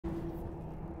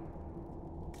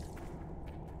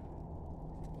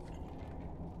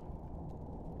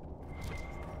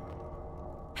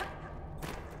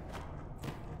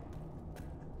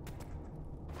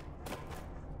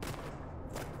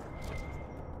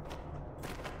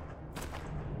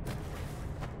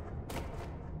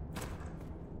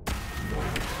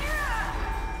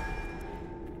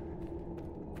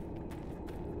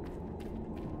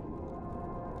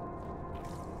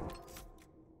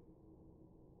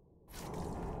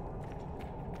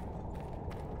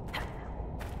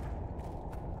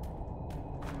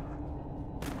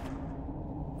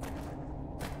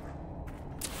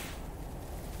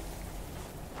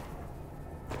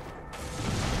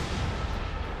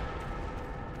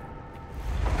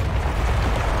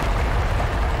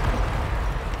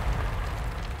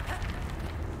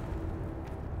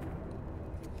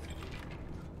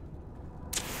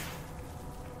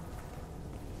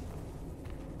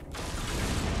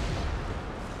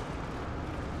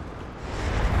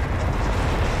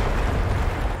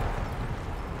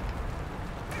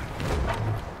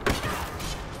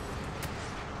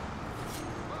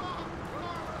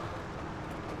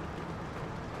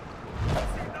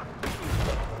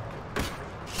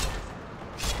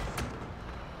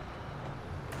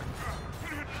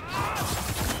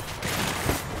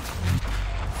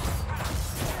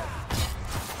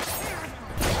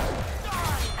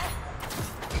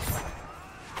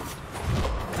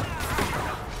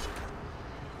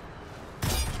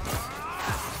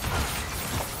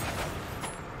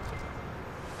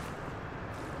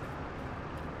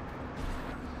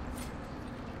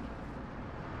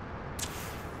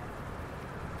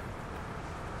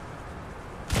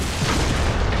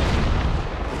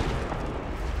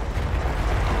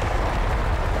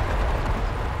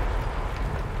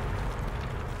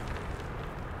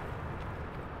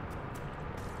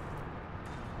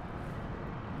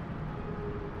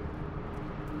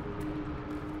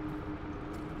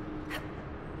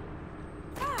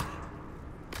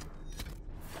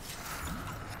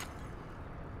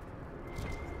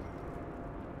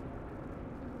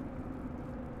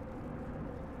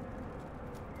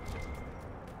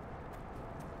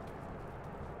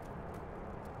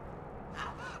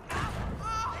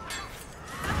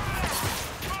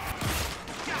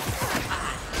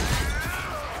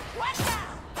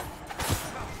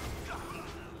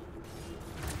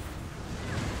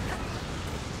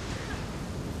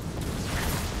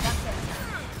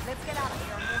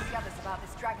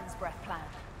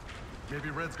Maybe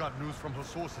Red's got news from her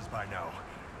sources by now.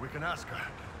 We can ask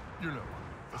her. You know,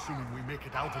 assuming we make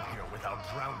it out of here without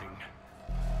drowning.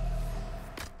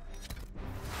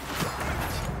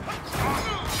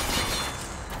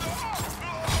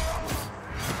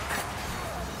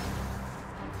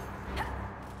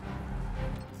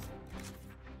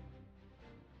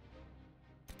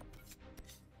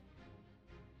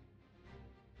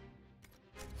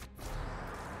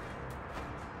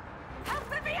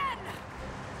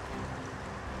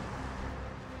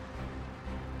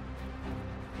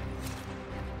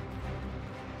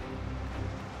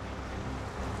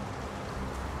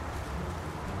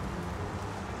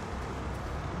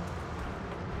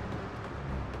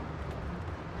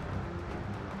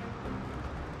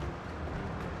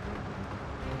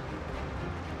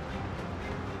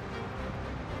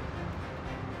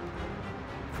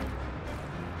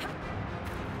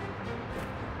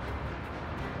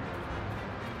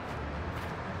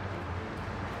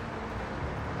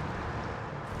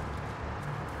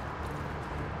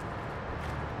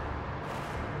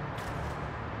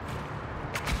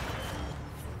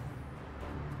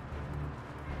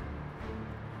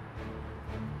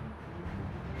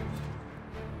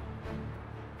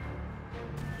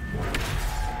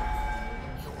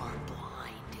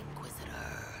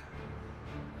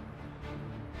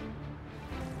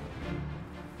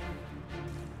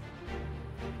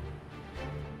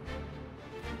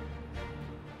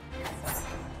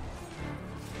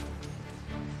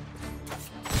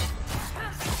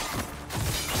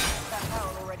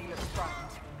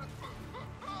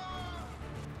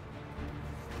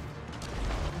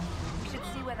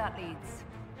 That leads.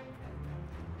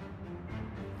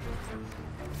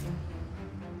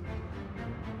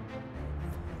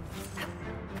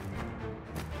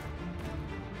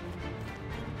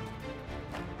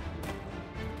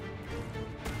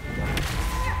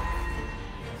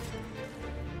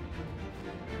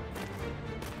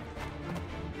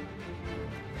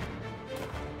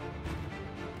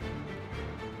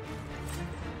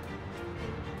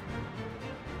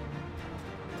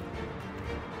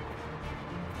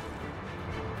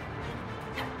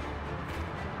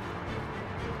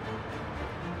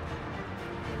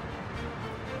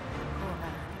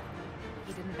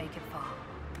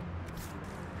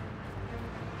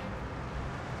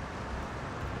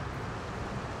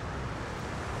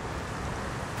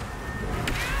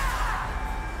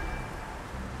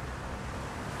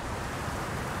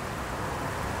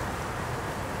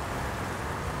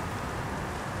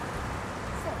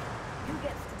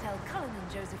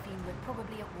 Josephine, we're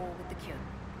probably at war with the Kyun.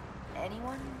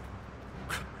 Anyone?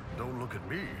 Don't look at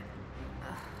me.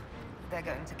 They're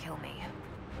going to kill me.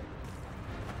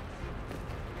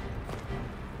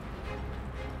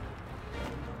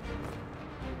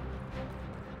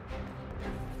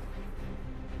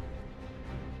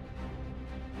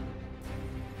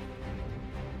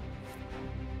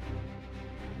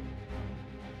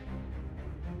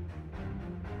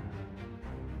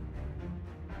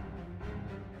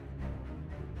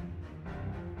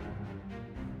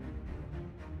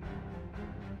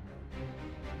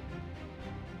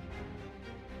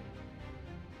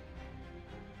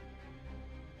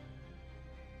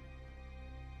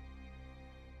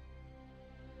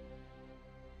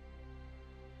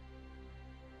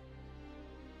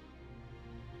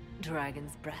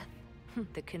 Dragon's breath.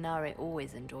 The Qunari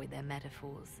always enjoy their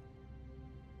metaphors.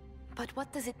 But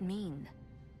what does it mean?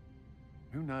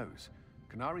 Who knows?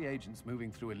 Qunari agents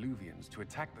moving through Illuvians to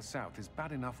attack the south is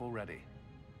bad enough already.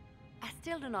 I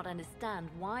still do not understand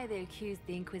why they accused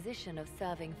the Inquisition of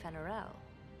serving fen'harel.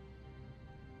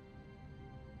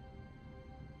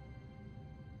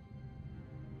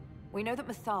 We know that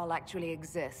Mythal actually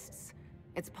exists.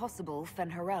 It's possible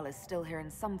fen'harel is still here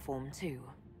in some form, too.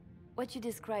 What you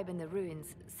describe in the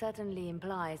ruins certainly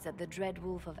implies that the Dread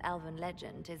Wolf of Elven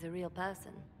legend is a real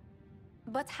person.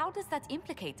 But how does that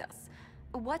implicate us?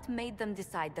 What made them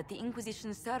decide that the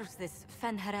Inquisition serves this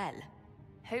fen'harel?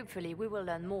 Hopefully we will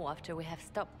learn more after we have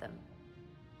stopped them.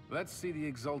 Let's see the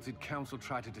Exalted Council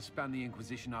try to disband the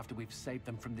Inquisition after we've saved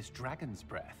them from this dragon's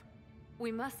breath.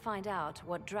 We must find out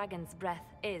what Dragon's Breath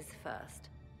is first.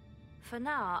 For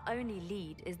now, our only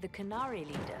lead is the Qunari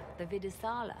leader, the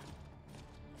Vidisala.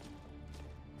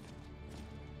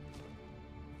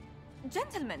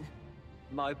 Gentlemen!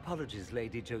 My apologies,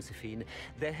 Lady Josephine.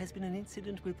 There has been an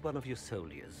incident with one of your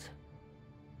soldiers.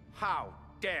 How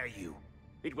dare you!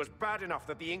 It was bad enough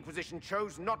that the Inquisition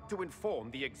chose not to inform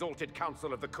the Exalted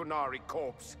Council of the Qunari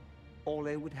Corps.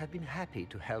 Orlais would have been happy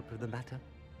to help with the matter.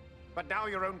 But now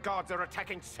your own guards are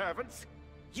attacking servants?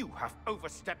 You have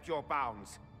overstepped your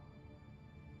bounds.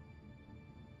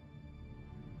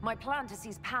 My plan to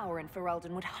seize power in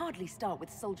Ferelden would hardly start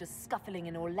with soldiers scuffling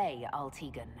in Orlais,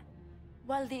 Altegan.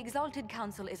 While the Exalted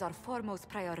Council is our foremost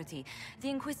priority, the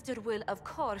Inquisitor will, of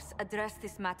course, address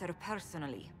this matter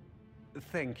personally.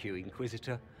 Thank you,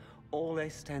 Inquisitor.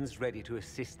 Orlais stands ready to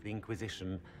assist the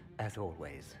Inquisition, as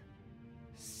always.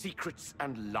 Secrets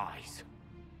and lies.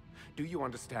 Do you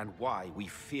understand why we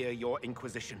fear your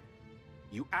Inquisition?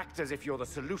 You act as if you're the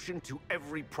solution to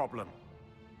every problem.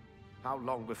 How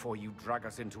long before you drag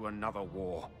us into another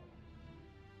war?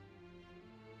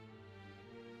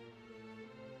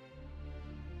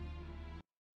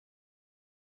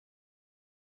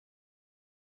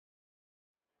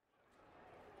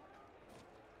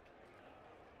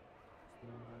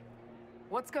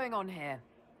 What's going on here?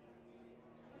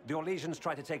 The Orlesians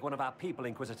tried to take one of our people,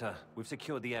 Inquisitor. We've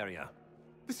secured the area.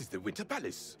 This is the Winter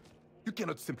Palace. You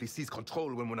cannot simply seize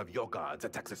control when one of your guards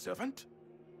attacks a servant.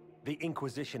 The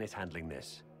Inquisition is handling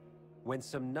this. When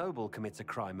some noble commits a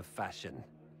crime of fashion,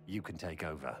 you can take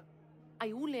over.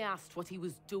 I only asked what he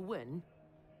was doing.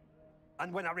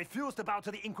 And when I refused to bow to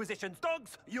the Inquisition's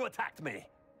dogs, you attacked me!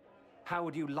 How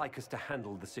would you like us to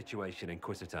handle the situation,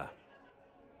 Inquisitor?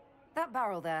 That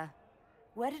barrel there,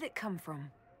 where did it come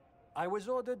from? I was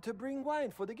ordered to bring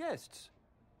wine for the guests.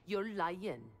 You're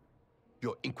lying.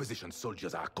 Your Inquisition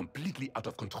soldiers are completely out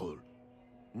of control.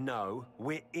 No,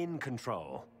 we're in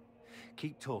control.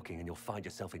 Keep talking and you'll find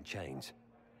yourself in chains.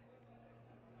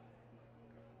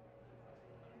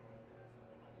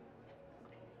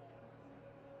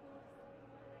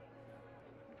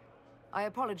 I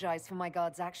apologize for my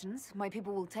guard's actions. My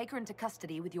people will take her into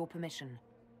custody with your permission.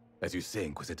 As you say,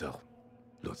 Inquisitor,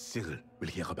 Lord Cyril will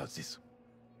hear about this.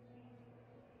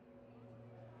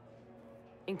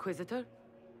 Inquisitor,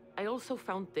 I also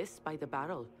found this by the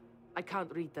barrel. I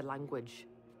can't read the language.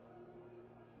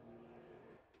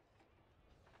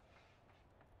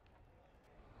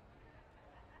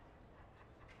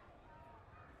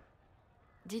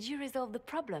 Did you resolve the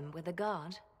problem with the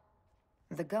guard?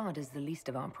 The guard is the least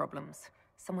of our problems.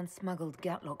 Someone smuggled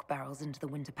Gatlock barrels into the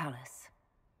Winter Palace.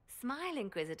 Smile,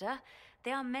 Inquisitor.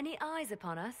 There are many eyes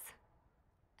upon us.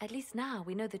 At least now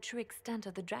we know the true extent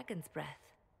of the dragon's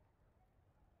breath.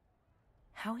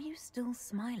 How are you still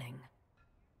smiling?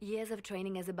 Years of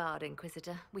training as a bard,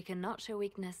 Inquisitor. We cannot show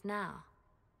weakness now.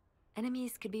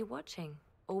 Enemies could be watching,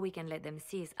 or we can let them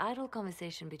see as idle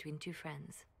conversation between two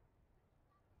friends.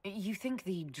 You think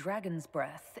the dragon's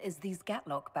breath is these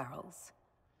Gatlock barrels?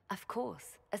 Of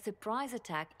course. A surprise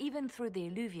attack, even through the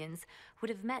Illuvians, would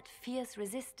have met fierce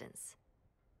resistance.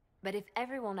 But if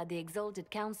everyone at the Exalted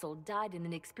Council died in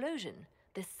an explosion,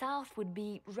 the South would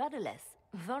be rudderless,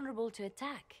 vulnerable to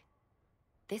attack.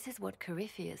 This is what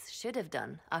Corypheus should have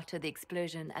done after the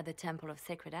explosion at the Temple of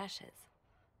Sacred Ashes.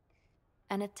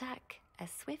 An attack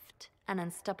as swift and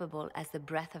unstoppable as the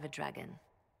breath of a dragon.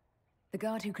 The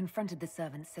guard who confronted the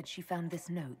servant said she found this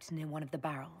note near one of the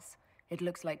barrels. It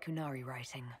looks like Kunari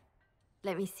writing.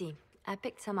 Let me see. I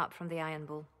picked some up from the Iron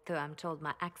Bull, though I'm told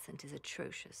my accent is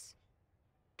atrocious.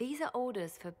 These are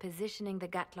orders for positioning the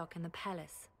Gatlock in the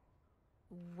palace.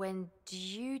 When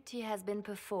duty has been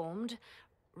performed,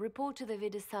 report to the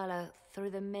Vidisala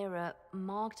through the mirror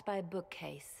marked by a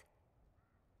bookcase.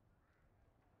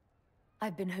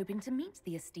 I've been hoping to meet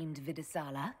the esteemed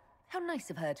Vidisala. How nice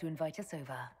of her to invite us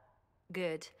over.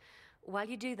 Good. While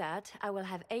you do that, I will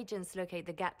have agents locate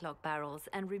the Gatlock barrels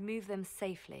and remove them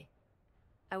safely.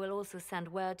 I will also send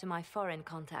word to my foreign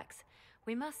contacts.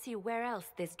 We must see where else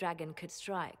this dragon could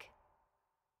strike.